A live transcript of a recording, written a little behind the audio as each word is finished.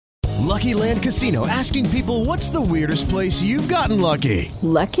Lucky Land Casino, asking people, what's the weirdest place you've gotten lucky?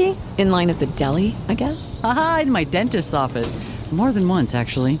 Lucky? In line at the deli, I guess? Aha, in my dentist's office. More than once,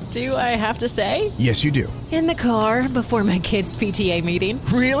 actually. Do I have to say? Yes, you do. In the car before my kids' PTA meeting.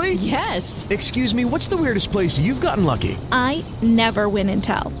 Really? Yes. Excuse me, what's the weirdest place you've gotten lucky? I never win and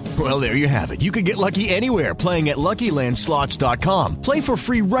tell. Well, there you have it. You can get lucky anywhere, playing at LuckyLandSlots.com. Play for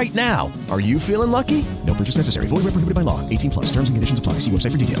free right now. Are you feeling lucky? No purchase necessary. Void where prohibited by law. 18 plus. Terms and conditions apply. See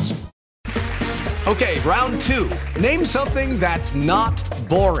website for details. Okay, round two. Name something that's not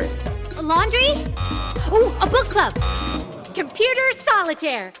boring. A laundry? Ooh, a book club. Computer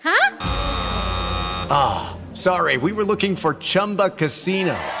solitaire, huh? Ah, sorry, we were looking for Chumba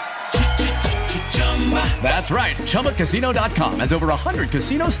Casino. That's right, ChumbaCasino.com has over 100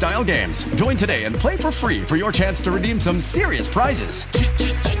 casino-style games. Join today and play for free for your chance to redeem some serious prizes.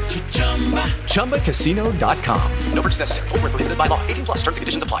 ChumbaCasino.com. No purchase necessary. Void where prohibited by law. 18 plus. Terms and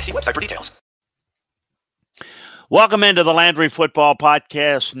conditions apply. See website for details. Welcome into the Landry Football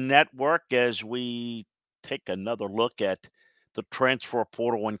Podcast Network as we take another look at the transfer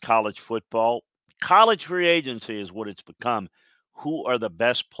portal in college football. College free agency is what it's become. Who are the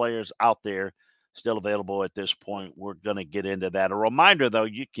best players out there still available at this point? We're going to get into that. A reminder, though,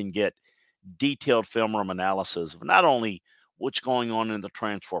 you can get detailed film room analysis of not only what's going on in the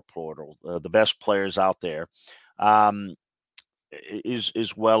transfer portal, the best players out there,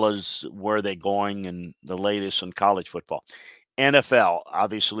 as well as where they're going and the latest in college football. NFL,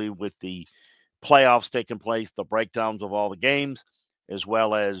 obviously, with the playoffs taking place, the breakdowns of all the games, as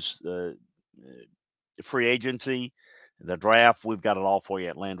well as the free agency, the draft. We've got it all for you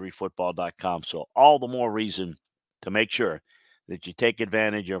at LandryFootball.com. So all the more reason to make sure that you take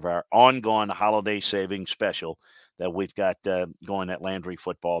advantage of our ongoing holiday savings special that we've got going at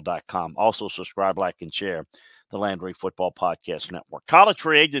LandryFootball.com. Also subscribe, like, and share the Landry Football Podcast Network. College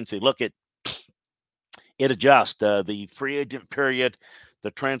free agency, look at it adjusts. The free agent period,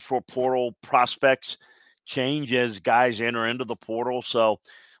 the transfer portal prospects change as guys enter into the portal. So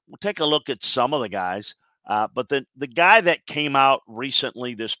we'll take a look at some of the guys. But the guy that came out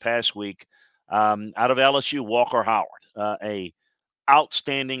recently this past week out of LSU, Walker Howard, a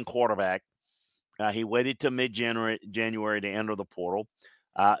outstanding quarterback. He waited till mid-January to enter the portal.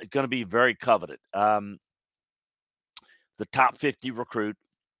 Going to be very coveted. The top 50 recruit.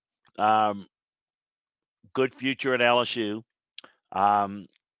 Good future at LSU. Was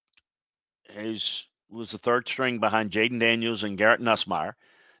the third string behind Jaden Daniels and Garrett Nussmeier.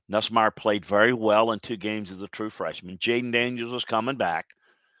 Nussmeier played very well in 2 games as a true freshman. Jaden Daniels was coming back.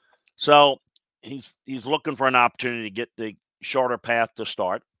 So he's looking for an opportunity to get the shorter path to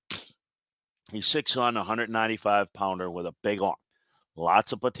start. He's 6'1", 195-pounder with a big arm.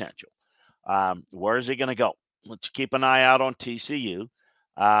 Lots of potential. Where is he going to go? Let's keep an eye out on TCU.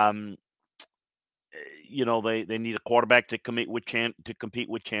 They need a quarterback to compete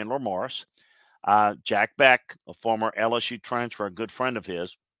with Chandler Morris. Jack Beck, a former LSU transfer, a good friend of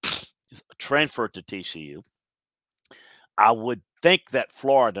his, transferred to TCU. I would think that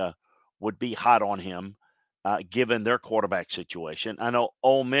Florida would be hot on him, given their quarterback situation. I know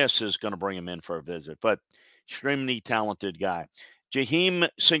Ole Miss is going to bring him in for a visit, but extremely talented guy. Jaheim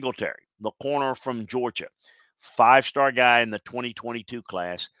Singletary, the corner from Georgia, 5-star guy in the 2022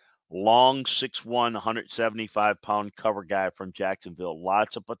 class, long 6'1", 175-pound cover guy from Jacksonville.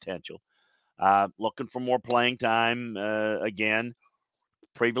 Lots of potential. Looking for more playing time again.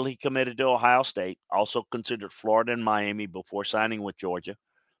 Previously committed to Ohio State. Also considered Florida and Miami before signing with Georgia.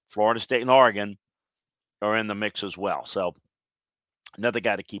 Florida State and Oregon are in the mix as well. So another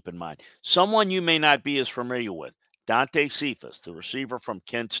guy to keep in mind. Someone you may not be as familiar with, Dante Cephas, the receiver from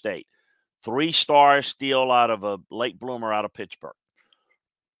Kent State. 3-star steal out of a late bloomer out of Pittsburgh.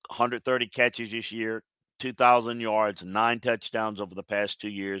 130 catches this year, 2,000 yards, 9 touchdowns over the past 2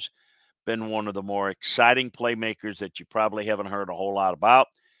 years. Been one of the more exciting playmakers that you probably haven't heard a whole lot about.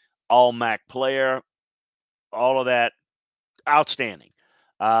 All-MAC player, all of that, outstanding.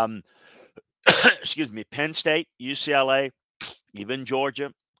 Excuse me, Penn State, UCLA, even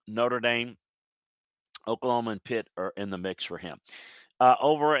Georgia, Notre Dame, Oklahoma, and Pitt are in the mix for him.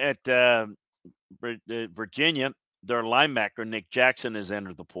 Over at Virginia, their linebacker, Nick Jackson, has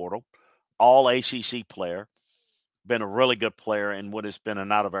entered the portal. All ACC player. Been a really good player in what has been a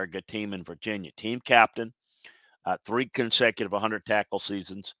not a very good team in Virginia. Team captain, 3 consecutive 100-tackle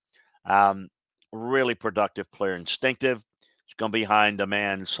seasons. Really productive player, instinctive. He's going to be high in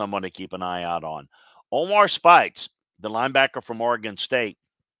demand, someone to keep an eye out on. Omar Spikes, the linebacker from Oregon State,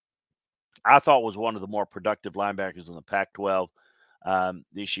 I thought was one of the more productive linebackers in the Pac-12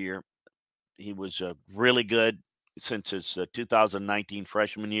 this year. He was really good since his 2019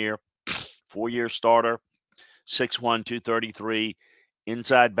 freshman year. 4-year starter, 6'1", 233,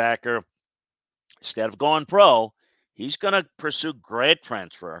 inside backer. Instead of going pro, he's going to pursue grad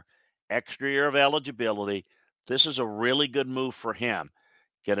transfer, extra year of eligibility. This is a really good move for him.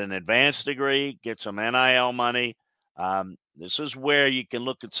 Get an advanced degree, get some NIL money. This is where you can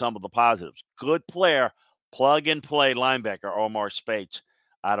look at some of the positives. Good player, plug-and-play linebacker Omar Speights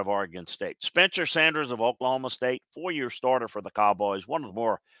out of Oregon State. Spencer Sanders of Oklahoma State, 4-year starter for the Cowboys, one of the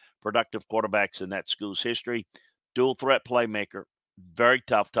more productive quarterbacks in that school's history. Dual threat playmaker, very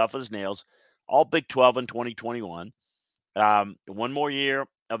tough as nails. All Big 12 in 2021. 1 more year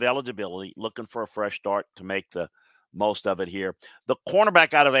of eligibility, looking for a fresh start to make the most of it here. The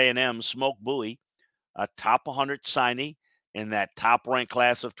cornerback out of A&M, Smoke Bowie, a top 100 signee in that top-ranked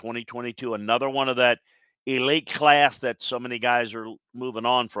class of 2022. Another one of that elite class that so many guys are moving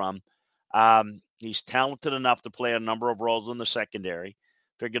on from. He's talented enough to play a number of roles in the secondary.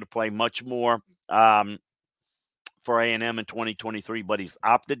 Figured to play much more for A&M in 2023, but he's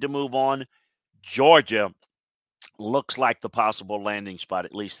opted to move on. Georgia looks like the possible landing spot,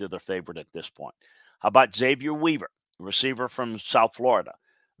 at least they're the favorite at this point. How about Xavier Weaver, receiver from South Florida?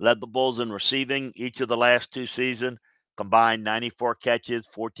 Led the Bulls in receiving each of the last 2 seasons, combined 94 catches,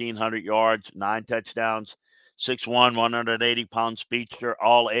 1,400 yards, 9 touchdowns, 6'1", 180-pound speedster,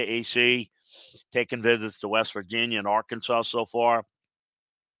 all AAC, taking visits to West Virginia and Arkansas so far.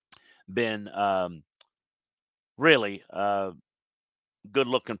 Been really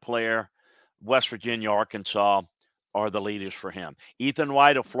good-looking player. West Virginia, Arkansas are the leaders for him. Ethan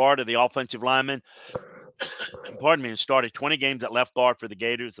White of Florida, the offensive lineman, started 20 games at left guard for the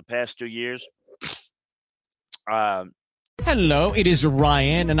Gators the past 2 years. Hello, it is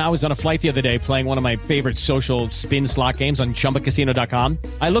Ryan, and I was on a flight the other day playing one of my favorite social spin slot games on ChumbaCasino.com.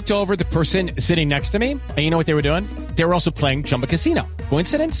 I looked over at the person sitting next to me, and you know what they were doing? They were also playing Chumba Casino.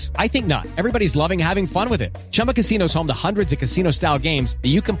 Coincidence? I think not. Everybody's loving having fun with it. Chumba Casino is home to hundreds of casino-style games that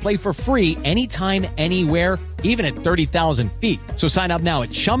you can play for free anytime, anywhere, even at 30,000 feet. So sign up now at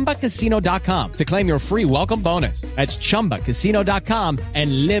ChumbaCasino.com to claim your free welcome bonus. That's ChumbaCasino.com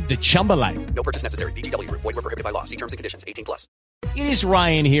and live the Chumba life. No purchase necessary. VGW. Void where prohibited by law. See terms and conditions. 18+. It is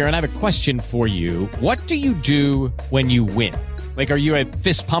Ryan here, and I have a question for you. What do you do when you win? Like, are you a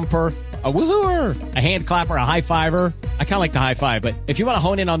fist pumper, a woohooer, a hand clapper, a high fiver? I kind of like the high five, but if you want to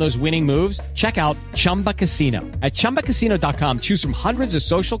hone in on those winning moves, check out Chumba Casino. At ChumbaCasino.com, choose from hundreds of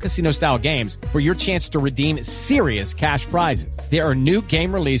social casino-style games for your chance to redeem serious cash prizes. There are new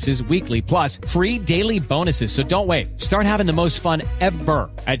game releases weekly, plus free daily bonuses, so don't wait. Start having the most fun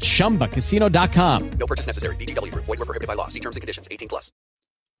ever at ChumbaCasino.com. No purchase necessary. VGW. Void where prohibited by law. See terms and conditions. 18+.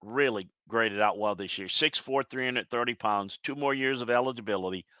 Really graded out well this year. 6'4", 330 pounds, 2 more years of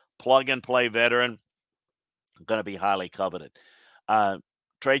eligibility, plug-and-play veteran, going to be highly coveted.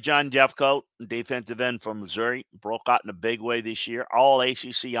 Trajan Jeffcoat, defensive end from Missouri, broke out in a big way this year. All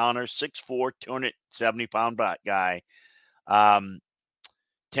ACC honors, 6'4", 270-pound guy.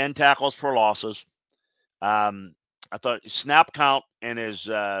 10 tackles for losses. I thought snap count and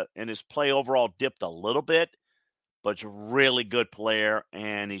his play overall dipped a little bit, but he's a really good player,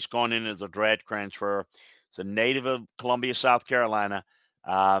 and he's gone in as a grad transfer. He's a native of Columbia, South Carolina.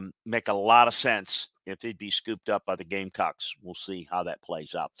 Make a lot of sense if he'd be scooped up by the Gamecocks. We'll see how that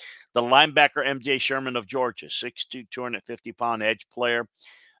plays out. The linebacker, MJ Sherman of Georgia, 6'2", 250-pound edge player.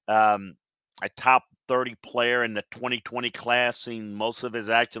 A top 30 player in the 2020 class, seen most of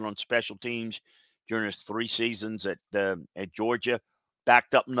his action on special teams during his 3 seasons at Georgia.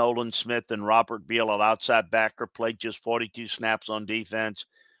 Backed up Nolan Smith and Robert Beal at outside backer, played just 42 snaps on defense,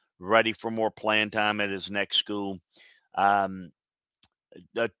 ready for more playing time at his next school. Tresmond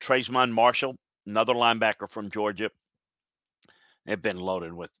Marshall, another linebacker from Georgia. They've been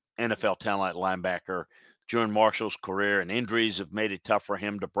loaded with NFL talent linebacker during Marshall's career, and injuries have made it tough for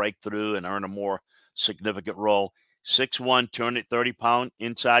him to break through and earn a more significant role. 6'1", 230-pound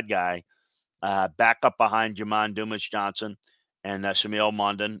inside guy. Back up behind Jamon Dumas-Johnson. And Samuel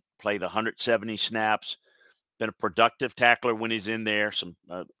Mondon played 170 snaps. Been a productive tackler when he's in there.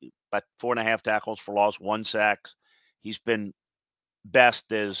 About 4.5 tackles for loss, 1 sack. He's been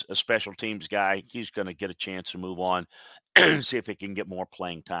best as a special teams guy. He's going to get a chance to move on and see if he can get more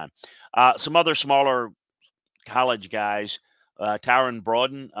playing time. Some other smaller college guys. Tyron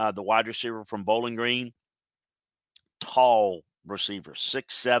Broden, the wide receiver from Bowling Green. Tall receiver,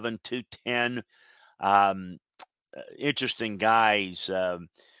 6'7", 210. Interesting guy. He's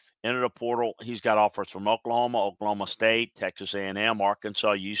entered a portal. He's got offers from Oklahoma, Oklahoma State, Texas A&M,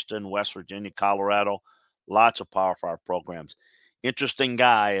 Arkansas, Houston, West Virginia, Colorado. Lots of Power 5 programs. Interesting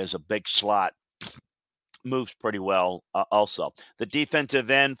guy as a big slot moves pretty well also. The defensive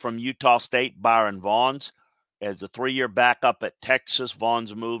end from Utah State, Byron Vaughns, as a 3-year backup at Texas.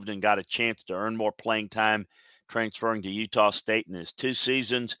 Vaughns moved and got a chance to earn more playing time, transferring to Utah State in his 2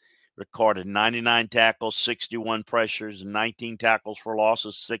 seasons. Recorded 99 tackles, 61 pressures, 19 tackles for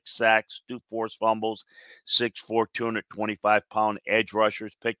losses, 6 sacks, 2 forced fumbles, 6'4", 225-pound edge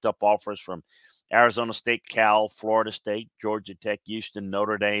rushers. Picked up offers from Arizona State, Cal, Florida State, Georgia Tech, Houston,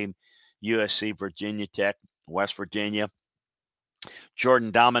 Notre Dame, USC, Virginia Tech, West Virginia. Jordan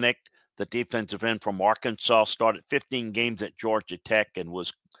Dominic, the defensive end from Arkansas, started 15 games at Georgia Tech and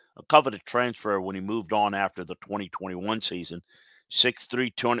was a coveted transfer when he moved on after the 2021 season.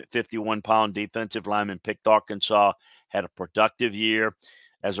 6'3", 251-pound defensive lineman, picked Arkansas, had a productive year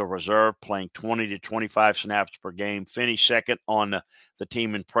as a reserve, playing 20 to 25 snaps per game. Finished second on the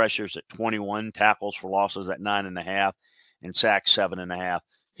team in pressures at 21, tackles for losses at 9.5, and sacks 7.5.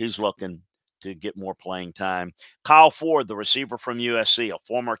 He's looking to get more playing time. Kyle Ford, the receiver from USC, a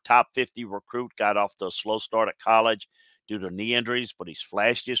former top 50 recruit, got off to a slow start at college due to knee injuries, but he's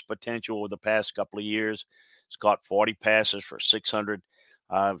flashed his potential over the past couple of years. He's caught 40 passes for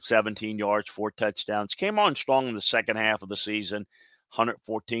 617 yards, 4 touchdowns. Came on strong in the second half of the season.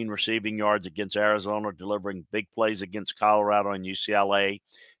 114 receiving yards against Arizona, delivering big plays against Colorado and UCLA.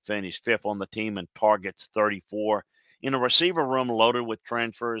 Finished 5th on the team in targets, 34. In a receiver room loaded with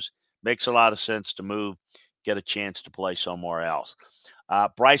transfers, makes a lot of sense to move, get a chance to play somewhere else.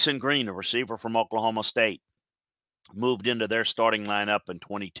 Bryson Green, a receiver from Oklahoma State, moved into their starting lineup in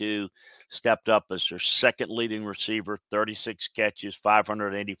 22, stepped up as their second leading receiver, 36 catches,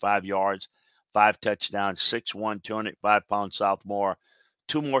 585 yards, 5 touchdowns, 6'1", 205-pound sophomore.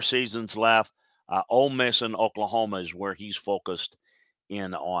 2 more seasons left. Ole Miss and Oklahoma is where he's focused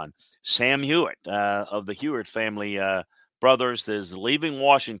in on. Sam Hewitt of the Hewitt family brothers is leaving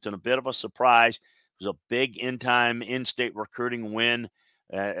Washington, a bit of a surprise. It was a big in-state recruiting win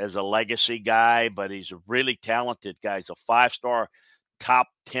as a legacy guy, but he's a really talented guy. He's a 5-star, top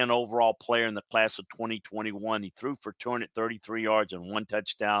 10 overall player in the class of 2021. He threw for 233 yards and 1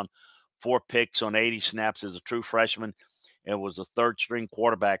 touchdown, 4 picks on 80 snaps as a true freshman, and was a 3rd-string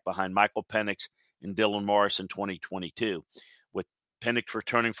quarterback behind Michael Penix and Dylan Morris in 2022. With Penix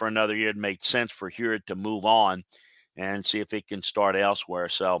returning for another year, it made sense for Hewitt to move on and see if he can start elsewhere.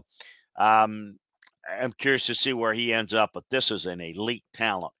 So I'm curious to see where he ends up, but this is an elite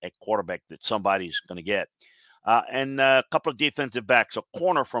talent at quarterback that somebody's going to get. And a couple of defensive backs, a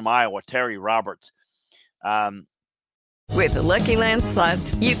corner from Iowa, Terry Roberts. With the Lucky Land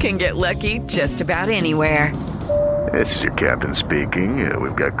Slots, you can get lucky just about anywhere. This is your captain speaking.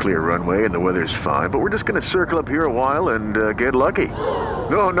 We've got clear runway and the weather's fine, but we're just going to circle up here a while and get lucky.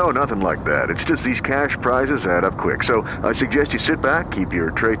 No, nothing like that. It's just these cash prizes add up quick. So I suggest you sit back, keep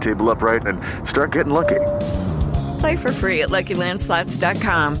your tray table upright, and start getting lucky. Play for free at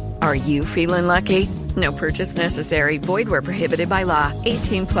LuckyLandSlots.com. Are you feeling lucky? No purchase necessary. Void where prohibited by law.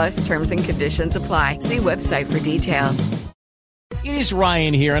 18+ terms and conditions apply. See website for details. It is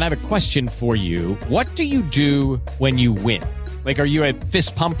Ryan here, and I have a question for you. What do you do when you win? Like, are you a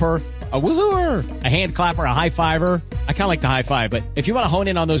fist pumper, a woohooer, a hand clapper, a high fiver? I kind of like the high five, but if you want to hone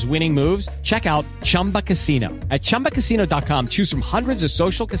in on those winning moves, check out Chumba Casino. At ChumbaCasino.com, choose from hundreds of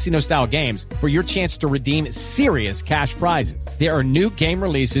social casino-style games for your chance to redeem serious cash prizes. There are new game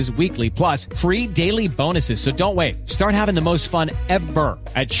releases weekly, plus free daily bonuses. So don't wait. Start having the most fun ever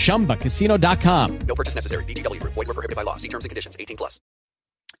at ChumbaCasino.com. No purchase necessary. VGW. Void where prohibited by law. See terms and conditions. 18+.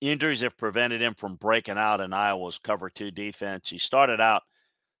 Injuries have prevented him from breaking out in Iowa's cover 2 defense. He started out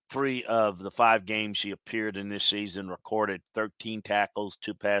 3 of the 5 games he appeared in this season, recorded 13 tackles,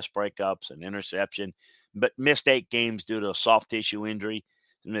 2 pass breakups, an interception, but missed 8 games due to a soft tissue injury.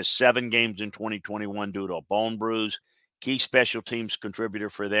 He missed 7 games in 2021 due to a bone bruise. Key special teams contributor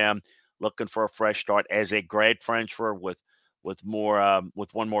for them, looking for a fresh start as a grad transfer with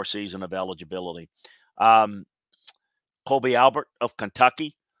one more season of eligibility. Kobe Albert of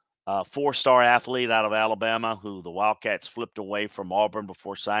Kentucky, a 4-star athlete out of Alabama who the Wildcats flipped away from Auburn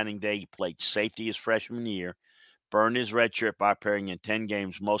before signing day. He played safety his freshman year, burned his red shirt by appearing in 10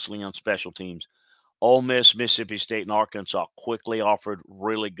 games, mostly on special teams. Ole Miss, Mississippi State, and Arkansas quickly offered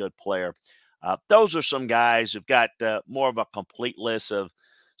really good player. Those are some guys who've got more of a complete list of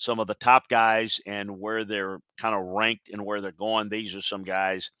some of the top guys and where they're kind of ranked and where they're going. These are some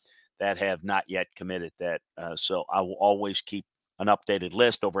guys that have not yet committed that. So I will always keep an updated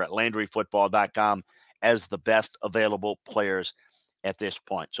list over at LandryFootball.com as the best available players at this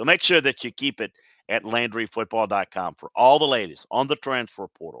point. So make sure that you keep it at LandryFootball.com for all the latest on the transfer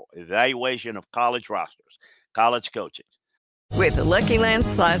portal, evaluation of college rosters, college coaching, With the Lucky Land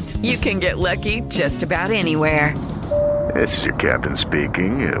Slots, you can get lucky just about anywhere. This is your captain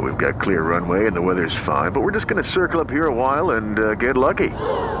speaking. We've got clear runway and the weather's fine, but we're just going to circle up here a while and get lucky.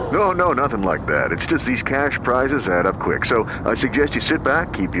 No, nothing like that. It's just these cash prizes add up quick. So I suggest you sit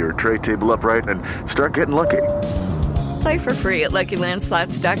back, keep your tray table upright, and start getting lucky. Play for free at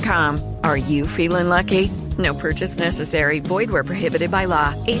LuckyLandSlots.com. Are you feeling lucky? No purchase necessary. Void where prohibited by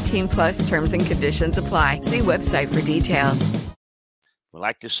law. 18 plus terms and conditions apply. See website for details. We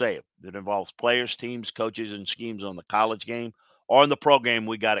like to say it. It involves players, teams, coaches, and schemes on the college game or in the pro game.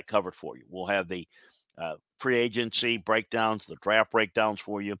 We got it covered for you. We'll have the free agency breakdowns, the draft breakdowns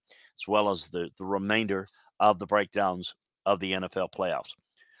for you, as well as the remainder of the breakdowns of the NFL playoffs.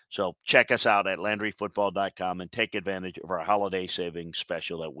 So check us out at LandryFootball.com and take advantage of our holiday savings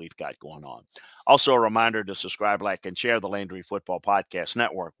special that we've got going on. Also, a reminder to subscribe, like, and share the Landry Football Podcast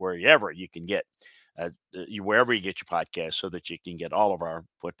Network wherever you can get wherever you get your podcasts so that you can get all of our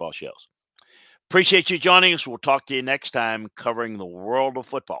football shows. Appreciate you joining us. We'll talk to you next time covering the world of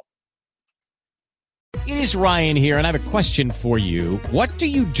football. It is Ryan here, and I have a question for you. What do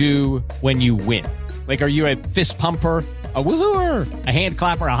you do when you win? Like, are you a fist pumper, a woohooer, a hand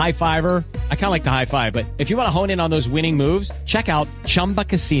clapper, a high fiver? I kind of like the high five, but if you want to hone in on those winning moves, check out Chumba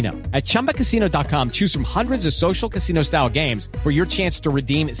Casino. At ChumbaCasino.com, choose from hundreds of social casino-style games for your chance to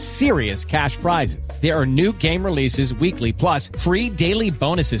redeem serious cash prizes. There are new game releases weekly, plus free daily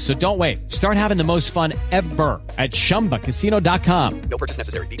bonuses, so don't wait. Start having the most fun ever at ChumbaCasino.com. No purchase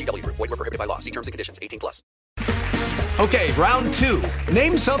necessary. VGW. Void where prohibited by law. See terms and conditions. 18 plus. Okay, round two.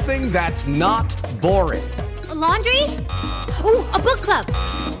 Name something that's not boring. A laundry? Ooh, a book club.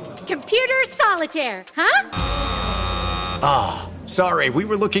 Computer solitaire, huh? Ah, sorry. We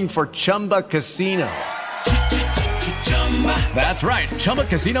were looking for Chumba Casino. That's right.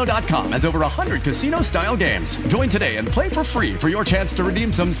 ChumbaCasino.com has over 100 casino-style games. Join today and play for free for your chance to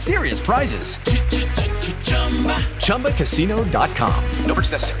redeem some serious prizes. ChumbaCasino.com. No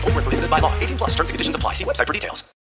purchase necessary. Void where prohibited by law. 18 plus terms and conditions apply. See website for details.